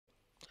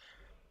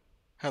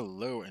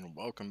Hello and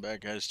welcome back,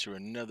 guys, to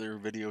another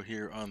video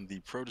here on the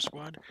Proto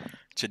Squad.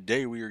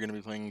 Today we are going to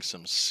be playing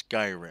some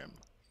Skyrim.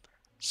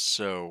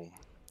 So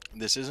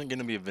this isn't going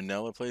to be a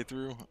vanilla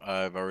playthrough.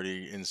 I've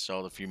already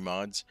installed a few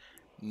mods.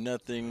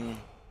 Nothing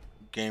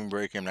game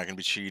breaking. I'm not going to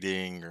be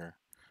cheating, or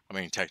I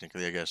mean,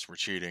 technically, I guess we're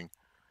cheating.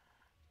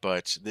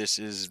 But this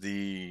is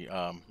the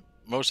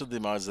most of the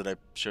mods that I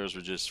chose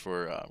were just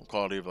for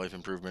quality of life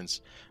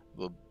improvements.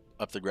 We'll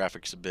up the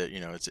graphics a bit.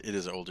 It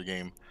is an older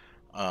game.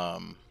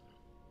 Um,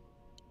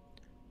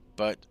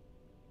 but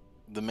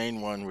the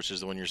main one, which is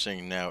the one you're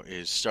seeing now,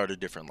 is Start a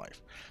Different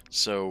Life.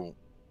 So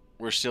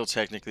we're still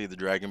technically the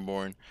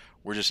Dragonborn.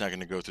 We're just not going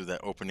to go through that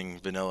opening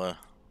vanilla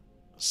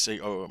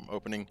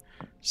opening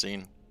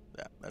scene.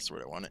 That's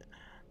what I want it.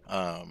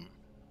 Um,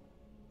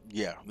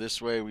 yeah,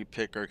 this way we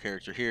pick our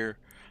character here.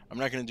 I'm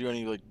not going to do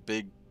any like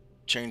big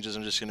changes.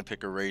 I'm just going to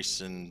pick a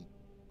race and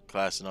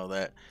class and all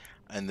that,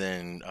 and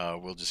then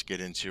we'll just get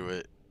into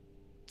it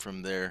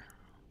from there,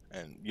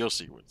 and you'll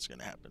see what's going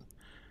to happen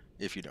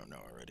if you don't know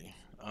already.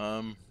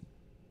 I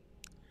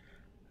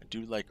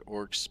do like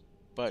orcs,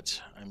 but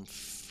I'm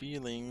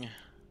feeling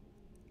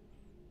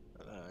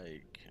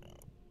like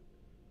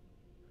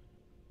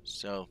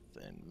stealth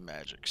and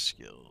magic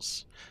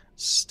skills.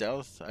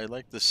 Stealth, I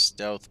like the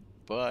stealth,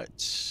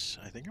 but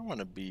I think I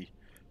want to be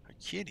a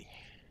kitty.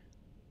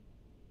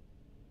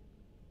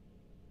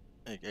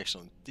 Like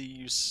excellent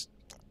thieves,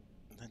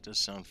 that does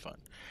sound fun.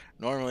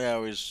 Normally I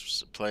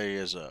always play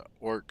as a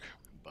orc,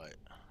 but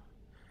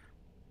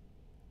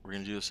we're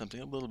gonna do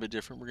something a little bit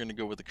different. We're gonna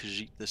go with a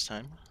Khajiit this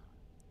time.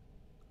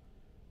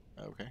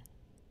 Okay.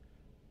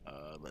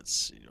 Let's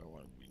see. Do I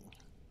want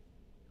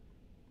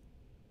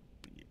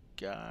to be a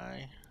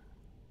guy?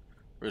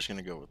 We're just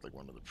gonna go with like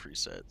one of the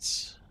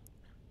presets.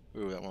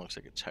 Ooh, that one looks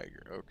like a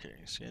tiger. Okay,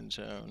 skin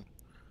tone.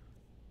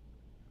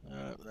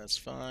 That's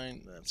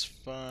fine. That's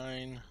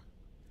fine.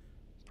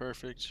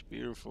 Perfect.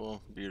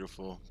 Beautiful.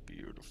 Beautiful.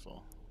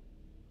 Beautiful.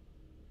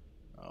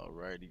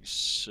 Alrighty,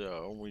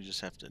 so we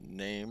just have to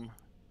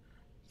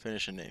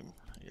finish a name.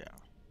 Yeah.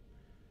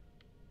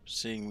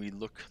 Seeing we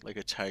look like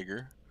a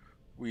tiger,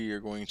 we are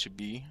going to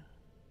be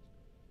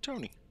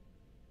Tony.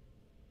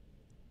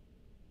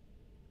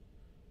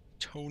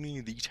 Tony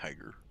the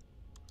Tiger.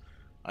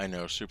 I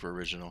know, super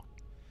original.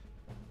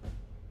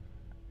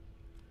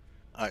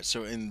 Alright,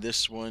 so in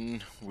this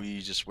one,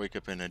 we just wake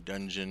up in a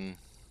dungeon.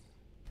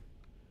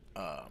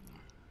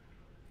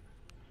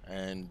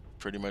 And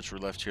pretty much we're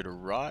left here to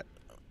rot.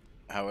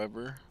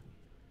 However,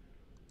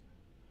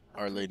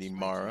 Our Lady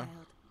Mara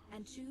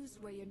and choose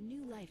where your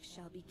new life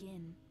shall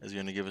begin. is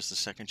going to give us the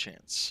second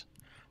chance.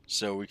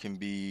 So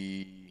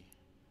we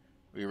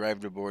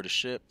arrived aboard a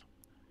ship.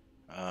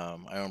 I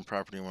own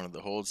property in one of the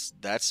holds.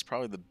 That's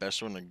probably the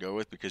best one to go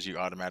with because you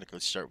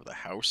automatically start with a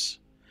house.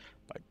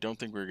 But I don't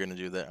think we're going to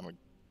do that. I'm a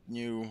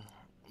new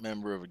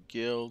member of a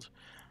guild.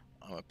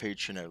 I'm a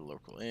patron at a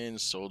local inn,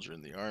 soldier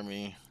in the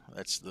army.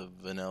 That's the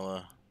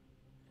vanilla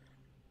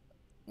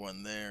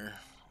one there.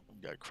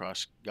 Got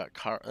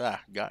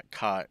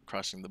caught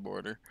crossing the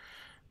border.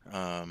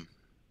 Um,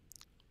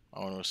 I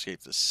want to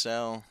escape the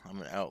cell.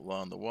 I'm an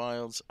outlaw in the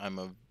wilds. I'm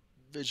a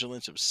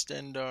vigilant of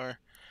Stendar,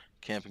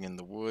 camping in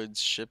the woods,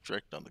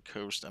 shipwrecked on the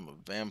coast. I'm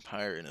a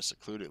vampire in a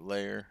secluded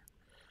lair.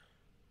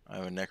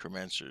 I'm a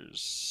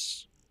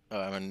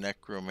I'm a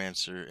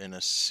necromancer in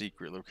a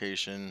secret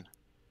location.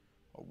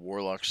 A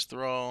warlock's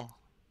thrall.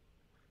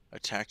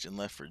 Attacked and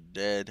left for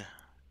dead.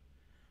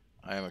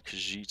 I am a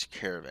Khajiit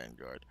caravan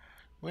guard.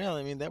 Well,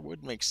 I mean, that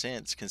would make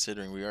sense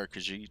considering we are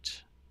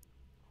Khajiit.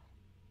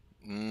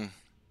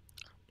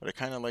 But I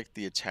kind of like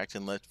the attacked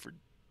and left for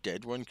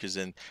dead one because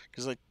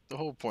like the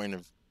whole point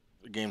of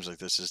games like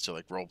this is to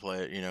like role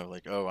play it,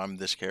 like, oh, I'm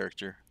this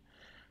character.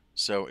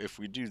 So if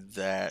we do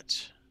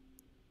that,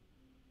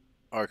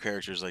 our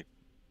character's like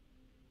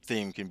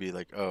theme can be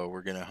like, oh,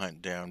 we're gonna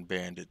hunt down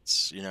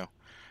bandits,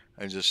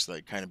 and just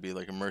like kind of be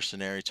like a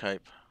mercenary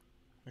type.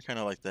 I kind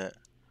of like that.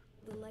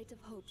 The light of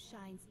hope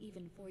shines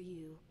even for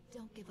you.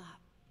 Don't give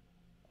up.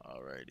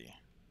 Alrighty.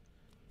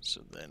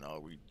 So then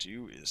all we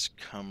do is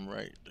come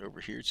right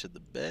over here to the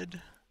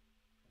bed.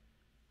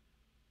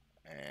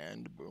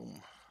 And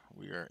boom,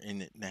 we are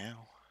in it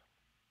now.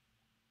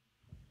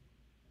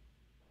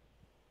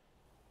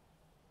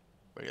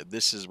 But yeah,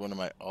 this is one of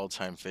my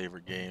all-time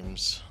favorite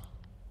games,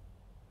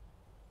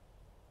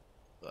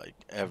 like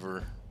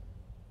ever.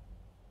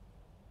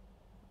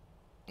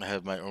 I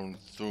have my own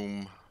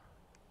Thum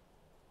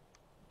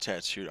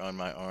tattooed on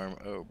my arm.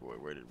 Oh boy,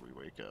 where did we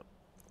wake up?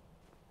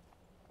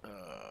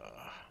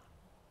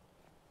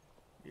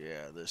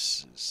 Yeah,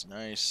 this is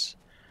nice.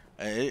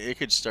 It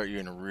could start you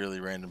in really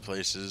random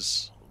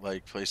places,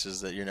 like places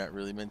that you're not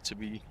really meant to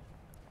be.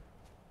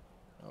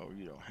 Oh,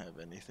 you don't have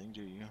anything,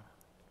 do you?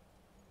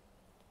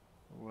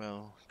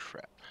 Well,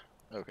 crap.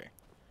 Okay.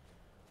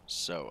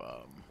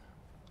 So,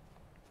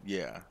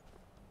 yeah.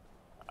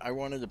 I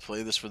wanted to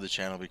play this for the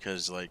channel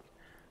because, like,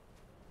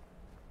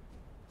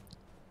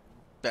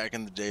 back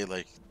in the day,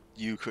 like,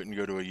 you couldn't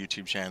go to a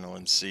YouTube channel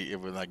and see, it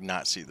would, like,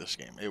 not see this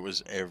game. It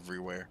was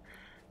everywhere.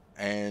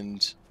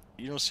 And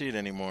you don't see it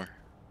anymore.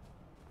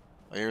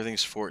 Like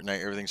everything's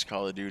Fortnite, everything's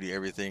Call of Duty,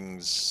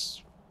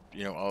 everything's,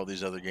 you know, all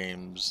these other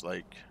games.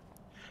 Like,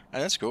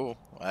 and that's cool.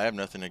 I have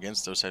nothing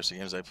against those types of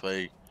games. I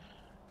play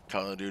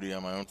Call of Duty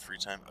on my own free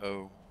time.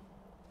 Oh,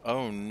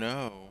 oh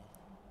no.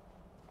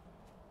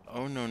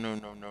 Oh no no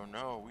no no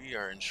no. We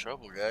are in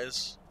trouble,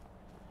 guys.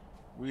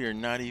 We are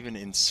not even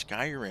in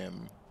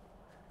Skyrim.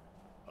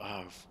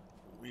 Oh,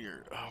 we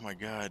are. Oh my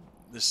God.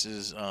 This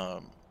is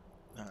not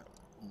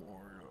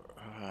more.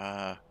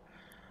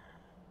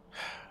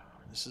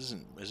 This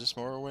isn't. Is this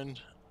Morrowind?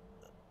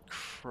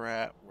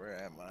 Crap. Where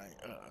am I?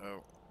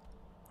 Uh-oh.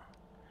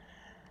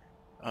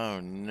 Oh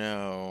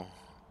no.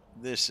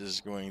 This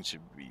is going to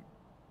be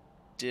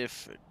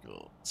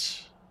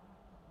difficult.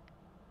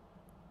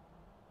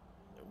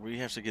 We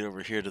have to get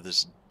over here to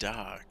this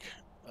dock.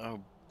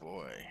 Oh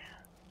boy.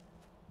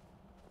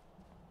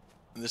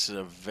 This is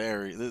a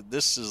very.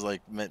 This is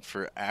like meant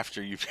for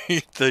after you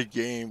beat the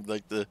game,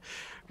 like the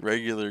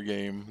regular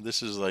game.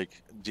 This is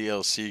like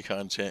DLC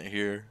content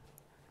here.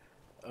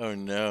 Oh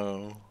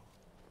no.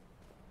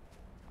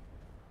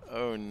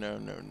 Oh no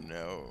no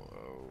no.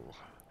 Oh.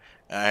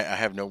 I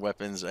have no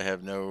weapons. I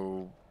have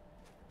no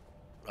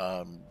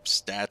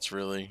stats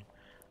really.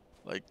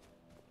 Like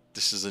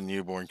this is a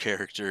newborn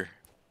character.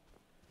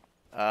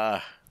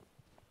 Ah.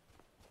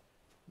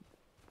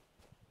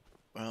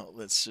 Well,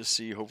 let's just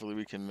see. Hopefully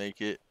we can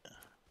make it.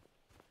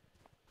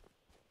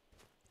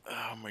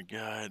 Oh my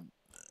God.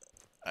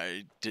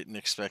 I didn't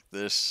expect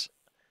this.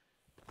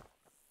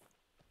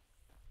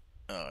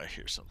 Oh, I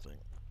hear something.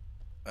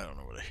 I don't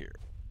know what I hear.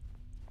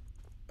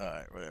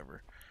 Alright,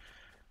 whatever.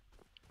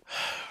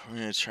 We're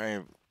gonna try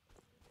and.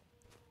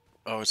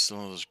 Oh, it's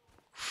one of those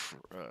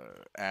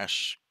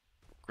ash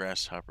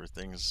grasshopper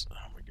things.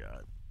 Oh my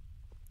God.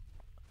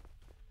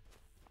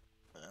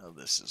 Oh,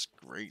 this is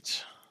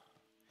great.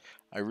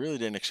 I really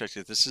didn't expect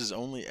it. This has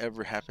only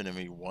ever happened to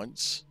me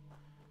once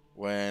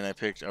when I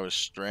was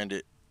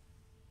stranded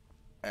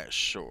at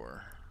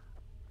shore.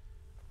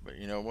 But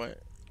you know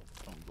what?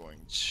 I'm going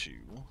to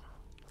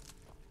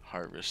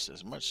harvest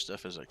as much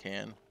stuff as I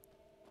can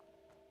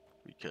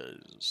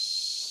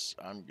because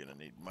I'm gonna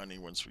need money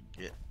once we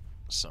get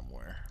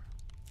somewhere.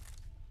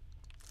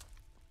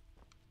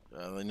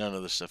 None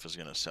of this stuff is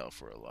gonna sell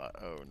for a lot.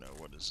 Oh no,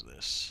 what is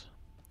this?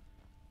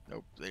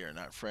 Nope, they are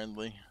not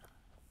friendly.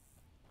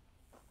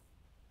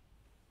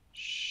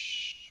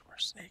 Shh, we're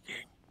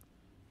sneaking.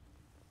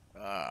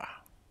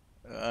 Ah,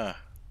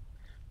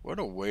 what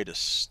a way to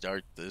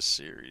start this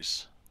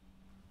series.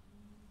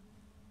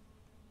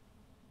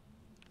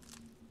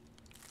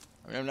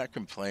 I mean, I'm not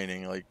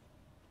complaining. Like,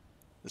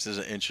 this is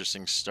an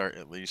interesting start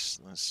at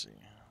least. Let's see.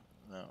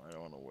 No, I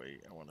don't want to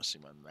wait. I want to see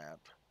my map.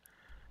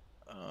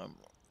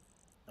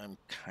 I'm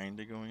kind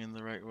of going in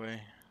the right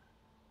way.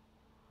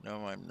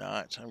 No, I'm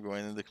not. I'm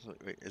going in the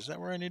complete. Wait, is that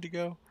where I need to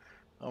go?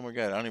 Oh my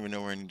God, I don't even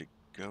know where I need to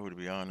go, to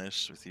be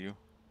honest with you.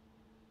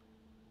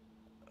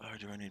 Or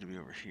do I need to be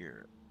over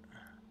here?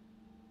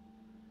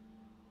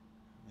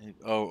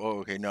 Oh,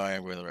 okay. No, I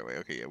am going the right way.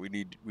 Okay, yeah, we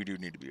do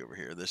need to be over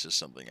here. This is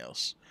something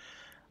else.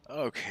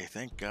 Okay,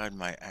 thank God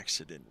my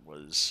accident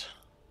was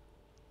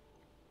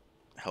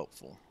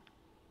helpful.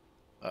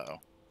 Uh-oh.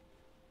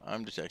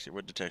 I'm detected.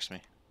 What detects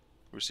me?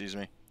 Who sees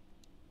me?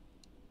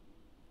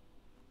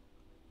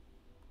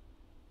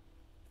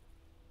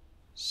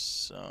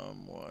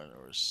 Someone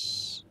or...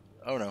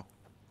 Oh, no.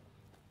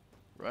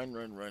 Run,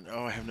 run, run.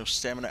 Oh, I have no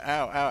stamina.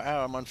 Ow, ow,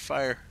 ow. I'm on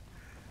fire.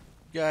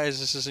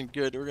 Guys, this isn't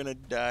good. We're gonna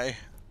die.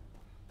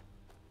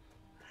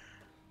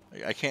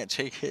 I can't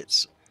take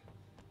hits.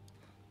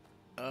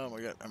 Oh my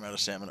God, I'm out of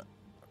stamina.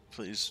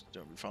 Please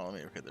don't be following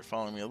me. Okay, they're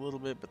following me a little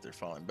bit, but they're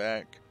falling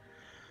back.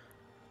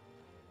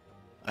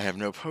 I have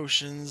no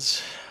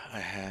potions. I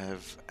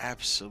have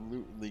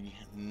absolutely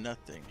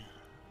nothing.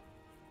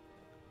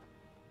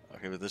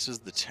 Okay, but this is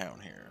the town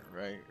here,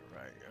 right?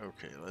 Right.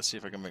 Okay, let's see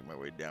if I can make my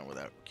way down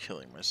without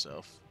killing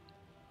myself.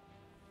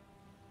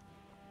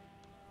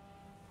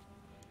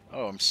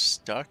 Oh, I'm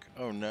stuck?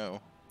 Oh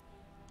no.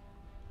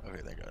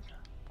 Okay, thank God.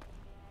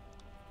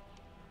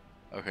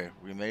 Okay,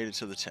 we made it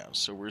to the town,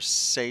 so we're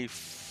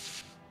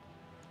safe-ish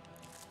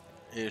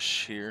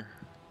here.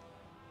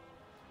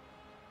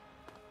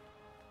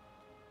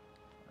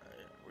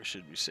 We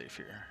should be safe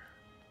here.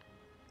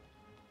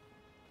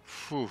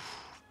 Whew.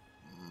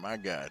 My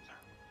God.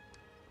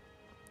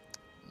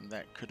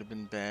 That could have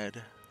been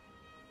bad.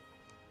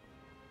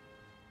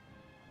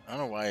 I don't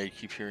know why I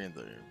keep hearing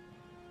the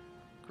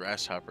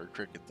grasshopper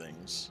cricket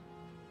things.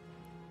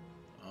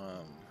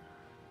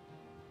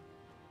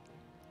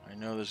 I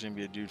know there's gonna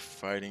be a dude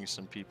fighting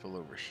some people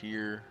over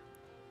here.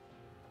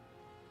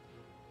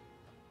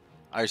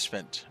 I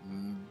spent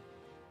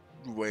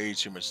way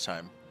too much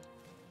time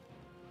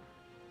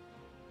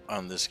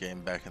on this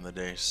game back in the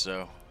day,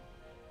 so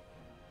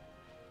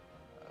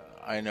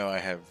I know I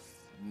have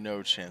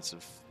no chance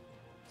of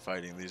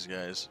fighting these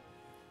guys.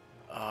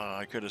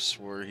 I could have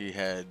swore he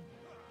had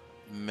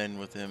men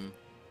with him.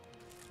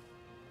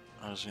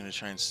 I was gonna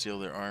try and steal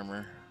their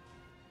armor.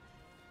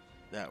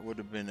 That would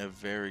have been a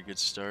very good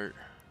start.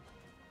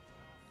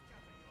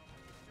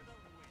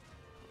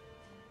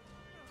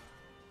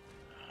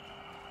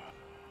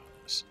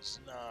 This is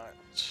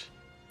not.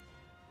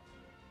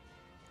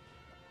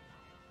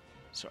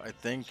 So I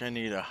think I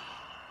need a.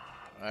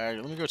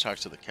 Let me go talk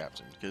to the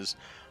captain because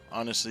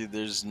honestly,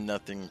 there's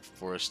nothing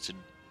for us to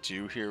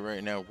do here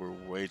right now. We're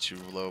way too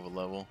low of a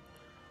level.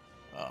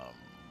 Um,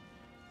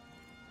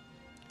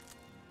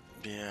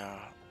 yeah,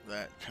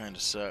 that kind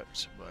of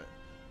sucked, but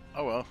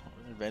oh well.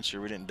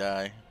 Adventure, we didn't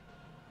die,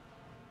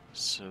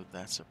 so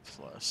that's a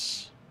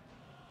plus.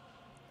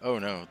 Oh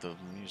no, the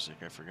music,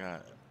 I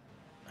forgot.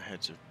 I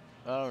had to.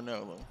 Oh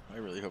no, I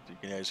really hope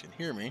you guys can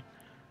hear me.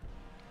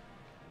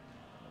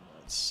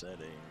 That's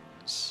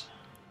settings.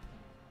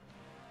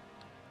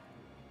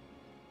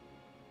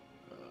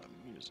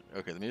 Music.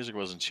 Okay, the music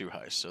wasn't too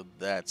high, so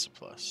that's a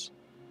plus.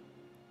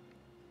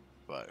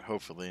 But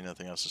hopefully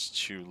nothing else is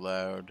too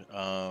loud.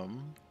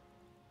 I'm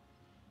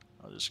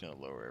just gonna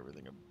lower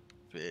everything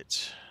a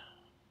bit.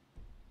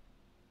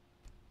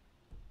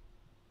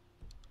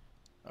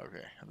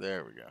 Okay,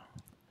 there we go.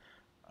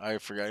 I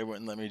forgot it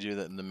wouldn't let me do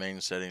that in the main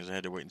settings. I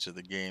had to wait until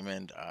the game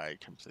end. I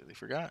completely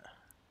forgot.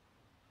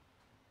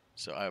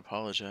 So I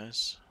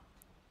apologize.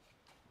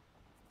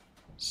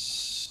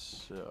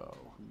 So,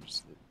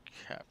 who's the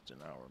captain?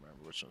 I don't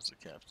remember which one's the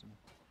captain.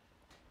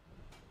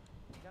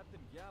 Captain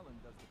Gallen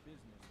does the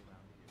business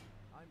around here.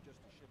 I'm just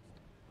a ship's.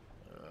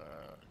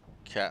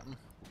 Captain?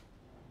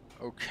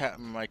 Oh,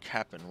 Captain, my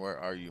captain. Where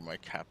are you, my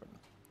captain?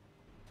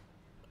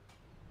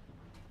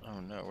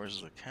 Oh no,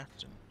 where's the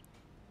captain?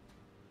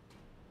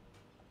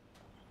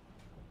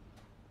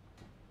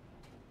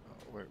 Oh,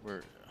 where?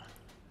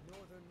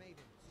 Northern maidens,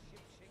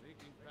 ship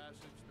seeking passage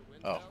to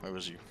Wind. Oh, it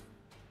was you.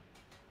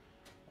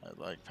 I'd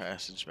like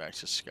passage back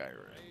to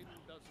Skyrim.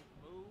 Doesn't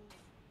move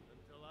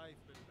until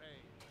I've been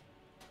paid.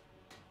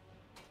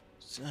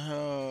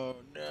 So,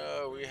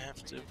 no, we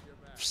have to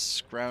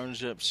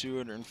scrounge up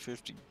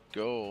 250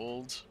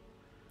 gold.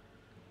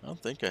 I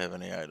don't think I have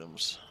any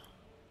items.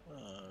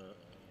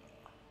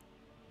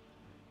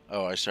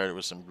 Oh, I started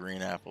with some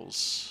green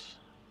apples.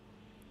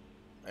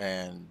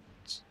 And,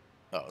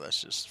 oh,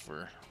 that's just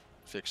for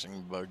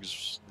fixing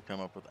bugs that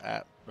come up with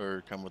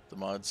come with the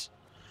mods.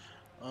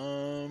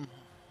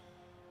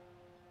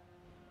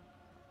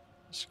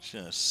 Just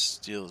gonna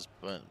steal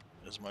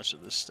as much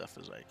of this stuff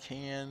as I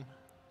can.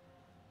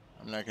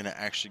 I'm not gonna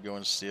actually go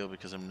and steal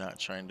because I'm not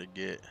trying to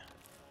get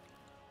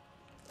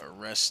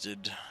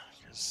arrested,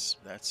 because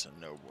that's a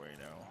no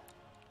bueno.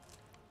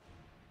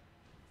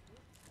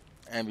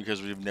 And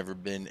because we've never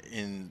been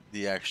in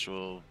the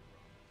actual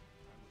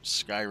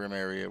Skyrim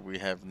area, we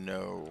have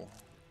no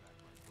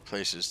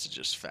places to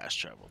just fast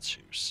travel to.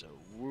 So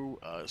woo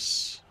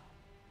us.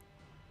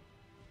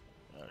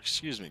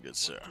 Excuse me, good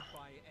sir.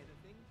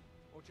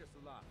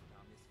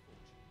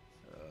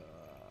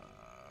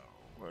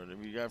 What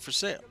have you got for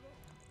sale?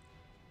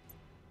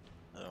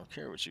 I don't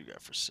care what you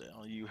got for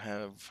sale. You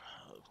have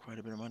quite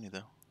a bit of money,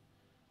 though.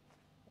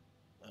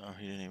 Oh,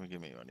 he didn't even give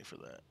me money for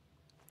that.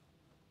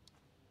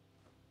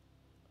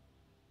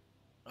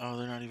 Oh,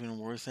 they're not even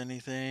worth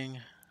anything?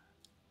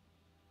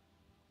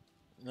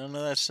 None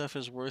of that stuff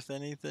is worth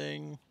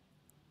anything?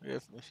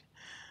 If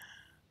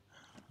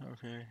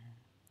okay.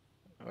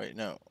 Wait,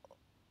 no.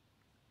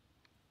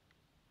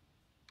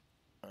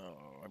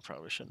 Oh, I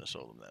probably shouldn't have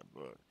sold him that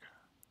book.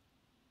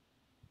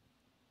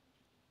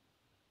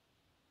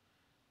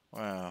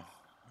 Wow.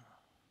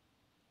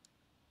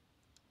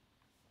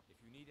 If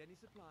you need any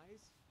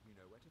supplies, you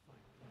know where to find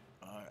me.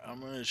 I'm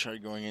gonna try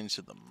going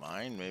into the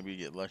mine, maybe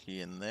get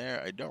lucky in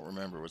there. I don't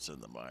remember what's in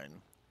the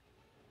mine.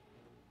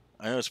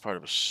 I know it's part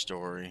of a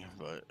story,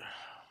 but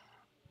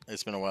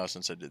it's been a while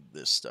since I did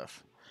this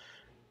stuff.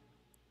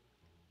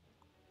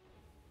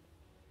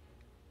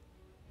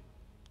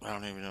 I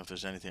don't even know if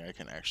there's anything I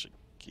can actually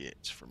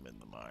get from in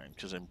the mine,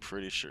 because I'm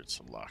pretty sure it's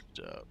locked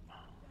up.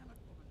 Damn it,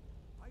 woman.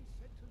 I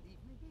said to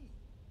leave me be.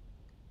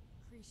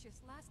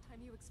 Precious, last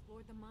time you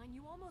explored the mine,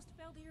 you almost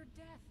fell to your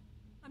death.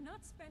 I'm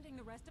not spending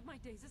the rest of my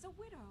days as a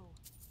widow.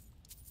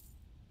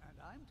 And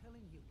I'm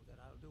telling you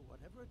that I'll do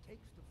whatever it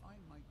takes to find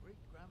my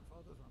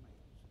great-grandfather's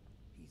remains.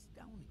 He's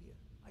down here.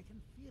 I can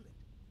feel it.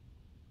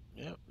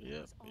 Yep.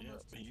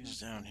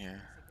 He's down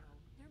here.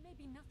 There may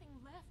be nothing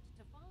left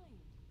to find.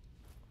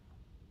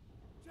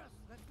 Just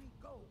let me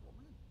go,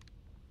 woman.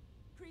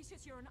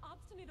 Precious, you're an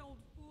obstinate old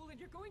fool, and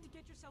you're going to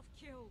get yourself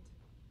killed.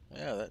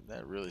 Yeah,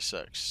 that really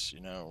sucks. You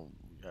know,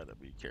 you gotta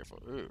be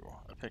careful. Ooh,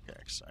 a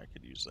pickaxe. I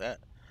could use that.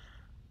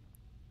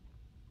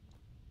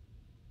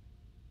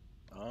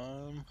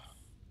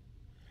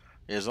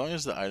 Yeah, as long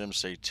as the items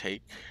say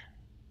take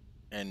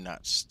and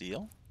not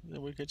steal,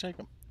 then we could take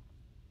them.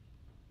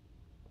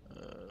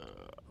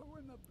 Who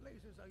in the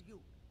blazes are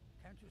you?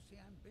 Can't you see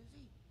I'm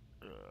busy?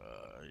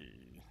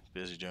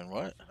 Busy doing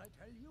what? Should I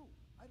tell you?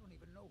 I don't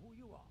even know who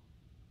you are.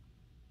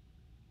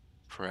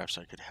 Perhaps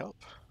I could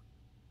help.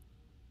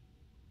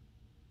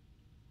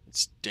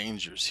 It's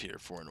dangerous here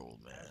for an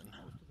old man.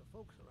 Most of the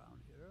folks around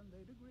here, and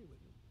they'd agree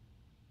with you.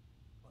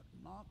 But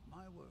mark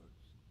my words,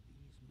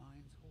 these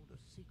mines hold a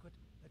secret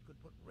that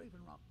could put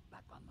Raven Rock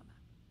back on the map.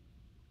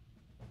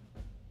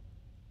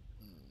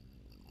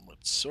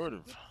 What sort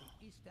of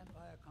East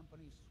Empire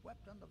Company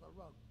swept under the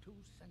rug 2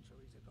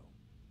 centuries ago.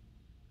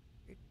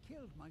 It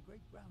killed my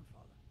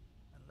great-grandfather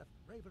and left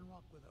Raven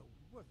Rock with a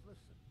worthless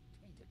and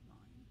tainted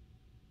mine.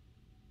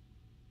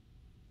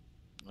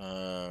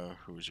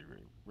 Who was your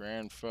great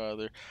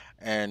grandfather?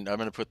 And I'm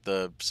gonna put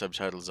the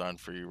subtitles on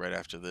for you right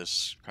after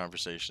this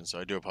conversation, so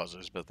I do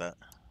apologize about that.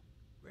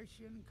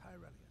 Gratian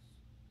Kyrelius.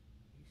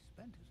 He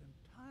spent his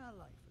entire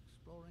life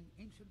exploring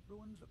ancient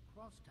ruins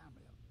across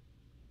Tamriel,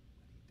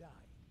 and he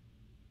died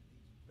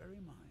in these very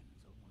mines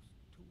almost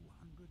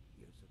 200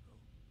 years ago.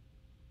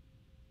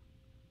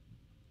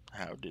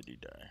 How did he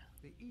die?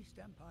 The East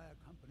Empire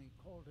Company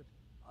called it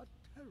a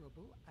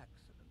terrible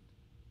accident,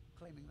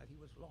 claiming that he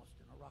was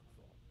lost in a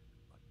rockfall.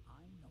 But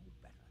I know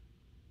better.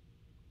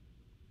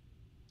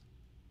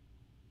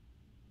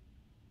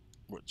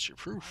 What's your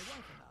proof? My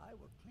wife and I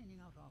were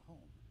cleaning out our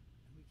home,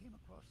 and we came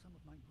across some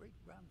of my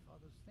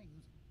great-grandfather's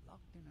things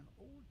locked in an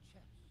old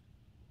chest.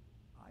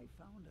 I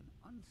found an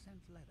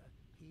unsent letter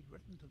he'd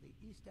written to the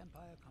East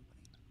Empire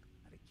Company,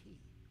 and a key.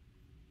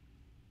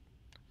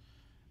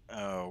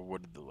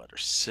 What did the letter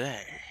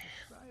say?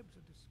 It describes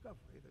a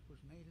discovery that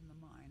was made in the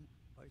mine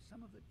by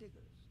some of the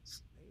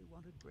diggers. They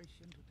wanted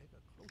Gratian to take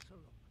a closer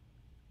look.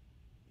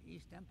 The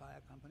East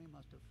Empire Company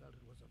must have felt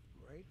it was of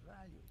great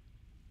value,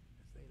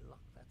 as they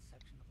locked that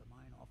section of the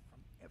mine off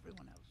from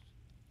everyone else.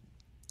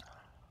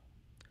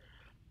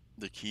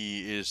 The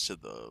key is to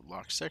the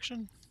lock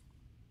section?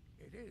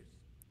 It is.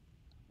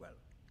 Well,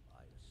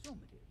 I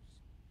assume it is.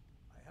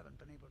 I haven't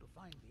been able to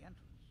find the entrance.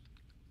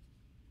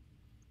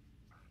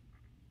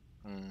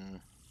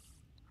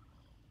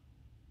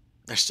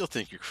 I still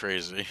think you're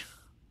crazy.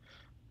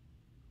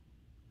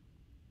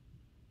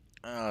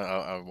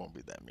 I won't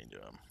be that mean to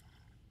him.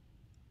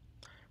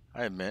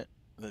 I admit,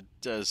 that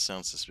does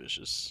sound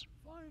suspicious.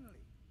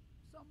 Finally,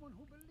 someone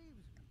who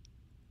believes me.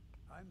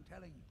 I'm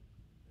telling you,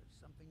 there's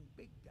something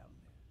big down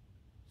there.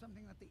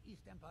 Something that the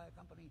East Empire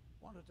Company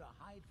wanted to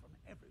hide from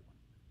everyone.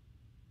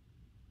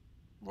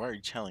 Why are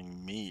you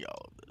telling me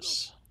all of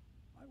this?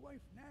 Look, my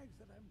wife nags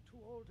that I'm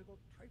too old to go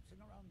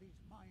traipsing around these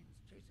mines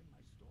chasing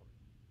my story.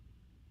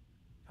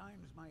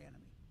 Time's my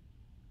enemy.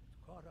 It's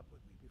caught up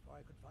with me before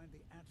I could find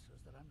the answers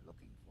that I'm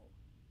looking for.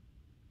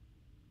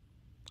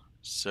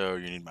 So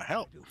you need my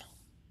help. I do.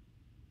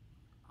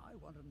 I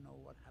want to know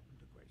what happened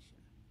to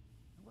Gratian,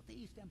 and what the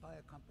East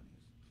Empire Company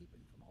is keeping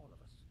from all of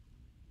us.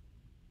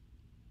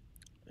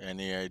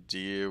 Any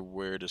idea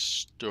where to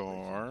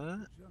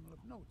start? A journal of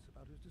notes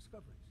about his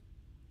discoveries.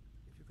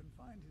 If you can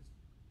find his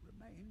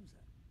remains,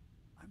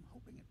 I'm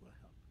hoping it will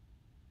help.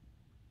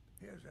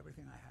 Here's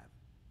everything I have.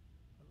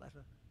 The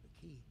letter, the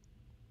key.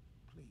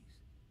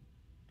 Please,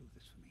 do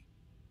this for me,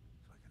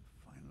 so I can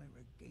finally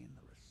regain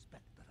the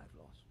respect that I've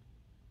lost.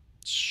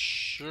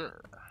 Sure.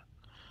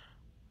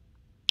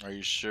 Are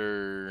you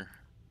sure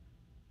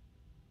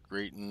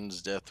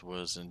Grayton's death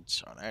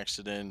wasn't on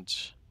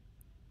accident?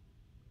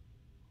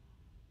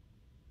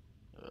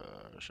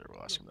 Sure,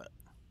 we'll ask him that.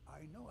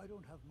 I know I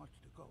don't have much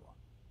to go on.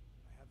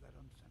 I have that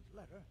unsent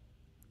letter,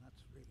 and that's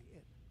really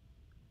it.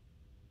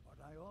 But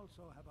I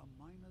also have a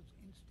miner's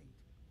instinct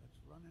that's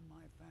run in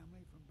my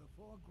family from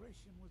before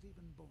Gratian was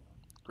even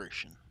born.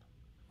 Gratian.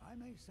 I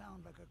may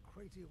sound like a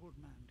crazy old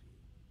man to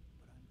you,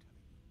 but I'm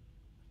telling you,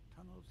 the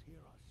tunnels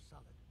here are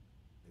solid.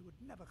 They would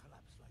never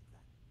collapse like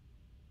that.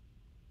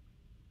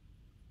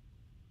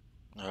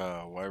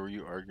 Why were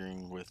you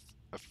arguing with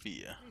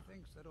Afia? She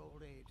thinks that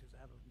old age is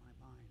out of my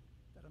mind,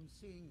 that I'm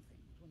seeing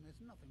things when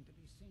there's nothing to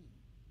be seen.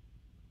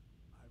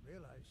 I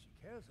realize she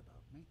cares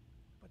about me,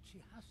 but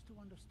she has to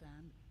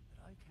understand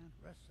that I can't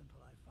rest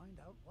until I find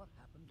out what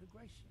happened to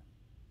Gratian.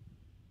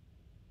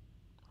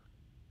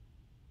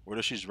 What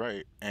if she's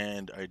right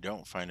and I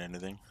don't find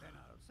anything? Then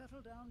I'll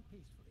settle down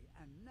peacefully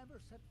and never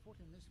set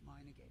foot in this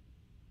mine again.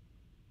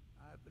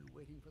 I've been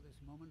waiting for this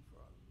moment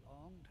for a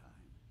long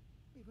time,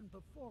 even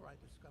before I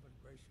discovered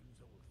Gratian's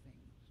old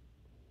things.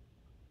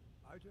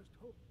 I just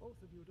hope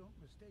both of you don't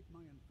mistake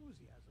my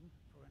enthusiasm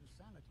for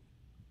insanity.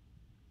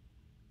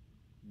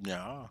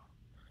 No.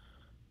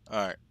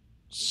 Alright,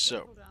 so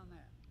Careful down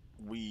there.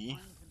 we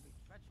Mine can be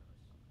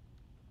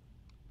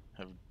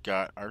treacherous. have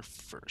got our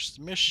first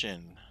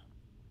mission.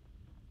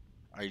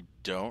 I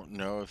don't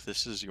know if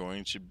this is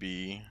going to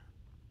be,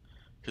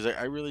 because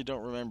I really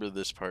don't remember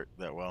this part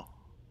that well.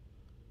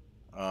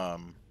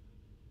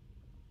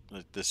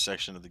 Like this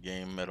section of the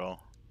game at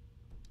all.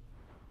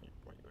 Wait,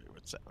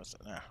 what's that? What's that?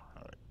 Ah,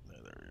 alright,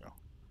 there we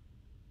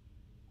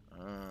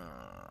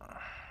go.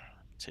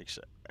 Takes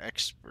an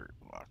expert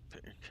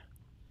lockpick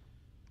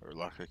or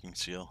lockpicking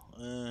seal,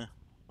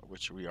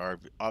 which we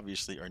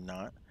obviously are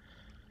not.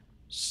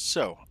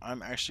 So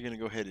I'm actually going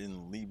to go ahead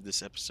and leave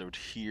this episode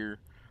here.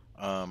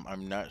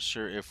 I'm not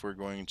sure if we're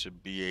going to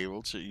be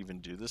able to even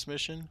do this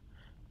mission,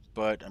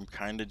 but I'm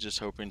kind of just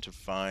hoping to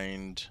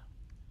find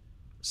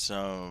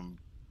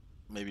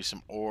maybe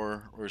some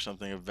ore or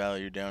something of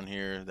value down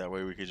here. That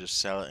way we could just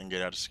sell it and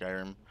get out of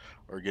Skyrim,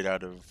 or get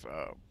out of,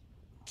 oh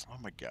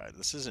my god,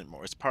 this isn't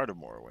more, it's part of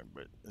Morrowind,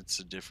 but it's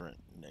a different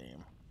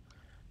name.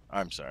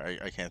 I'm sorry,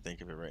 I can't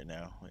think of it right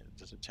now. Wait,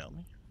 does it tell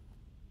me?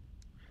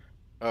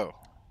 Oh,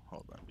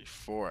 hold on.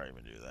 Before I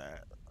even do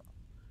that,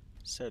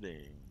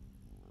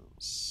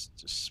 settings,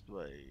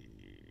 display.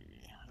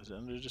 Is it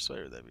under display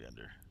or would that be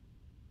under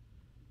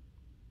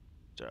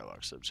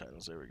dialogue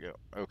subtitles? There we go.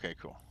 Okay,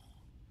 cool.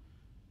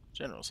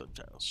 General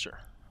subtitles, sure.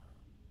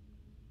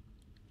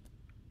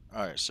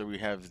 Alright, so we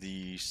have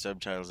the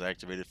subtitles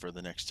activated for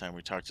the next time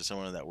we talk to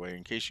someone that way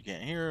in case you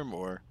can't hear them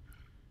or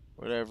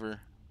whatever.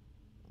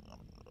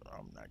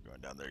 I'm not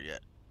going down there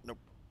yet. Nope.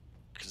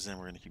 Because then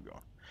we're going to keep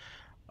going.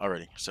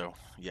 Alrighty, so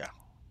yeah.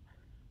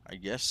 I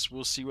guess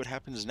we'll see what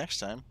happens next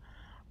time.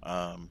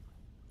 Um,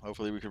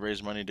 hopefully we can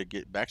raise money to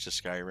get back to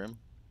Skyrim.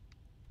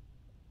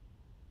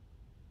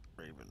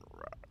 Raven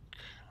Rock.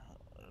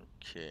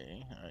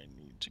 Okay, I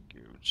need to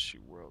go to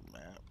world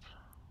map.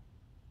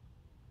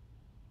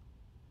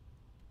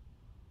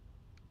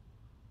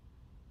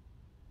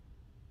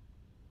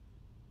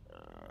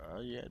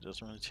 Yeah, it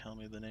doesn't really tell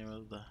me the name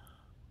of the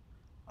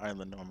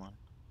island I'm on.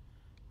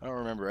 I don't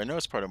remember. I know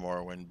it's part of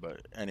Morrowind,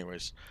 but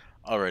anyways.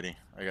 Alrighty,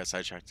 I got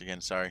sidetracked again,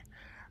 sorry.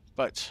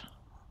 But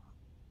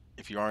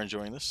if you are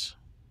enjoying this,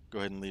 go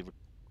ahead and leave a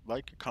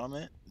like, a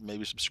comment,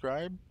 maybe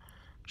subscribe,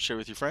 share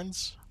with your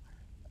friends,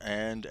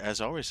 and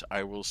as always,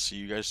 I will see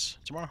you guys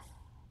tomorrow.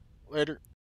 Later.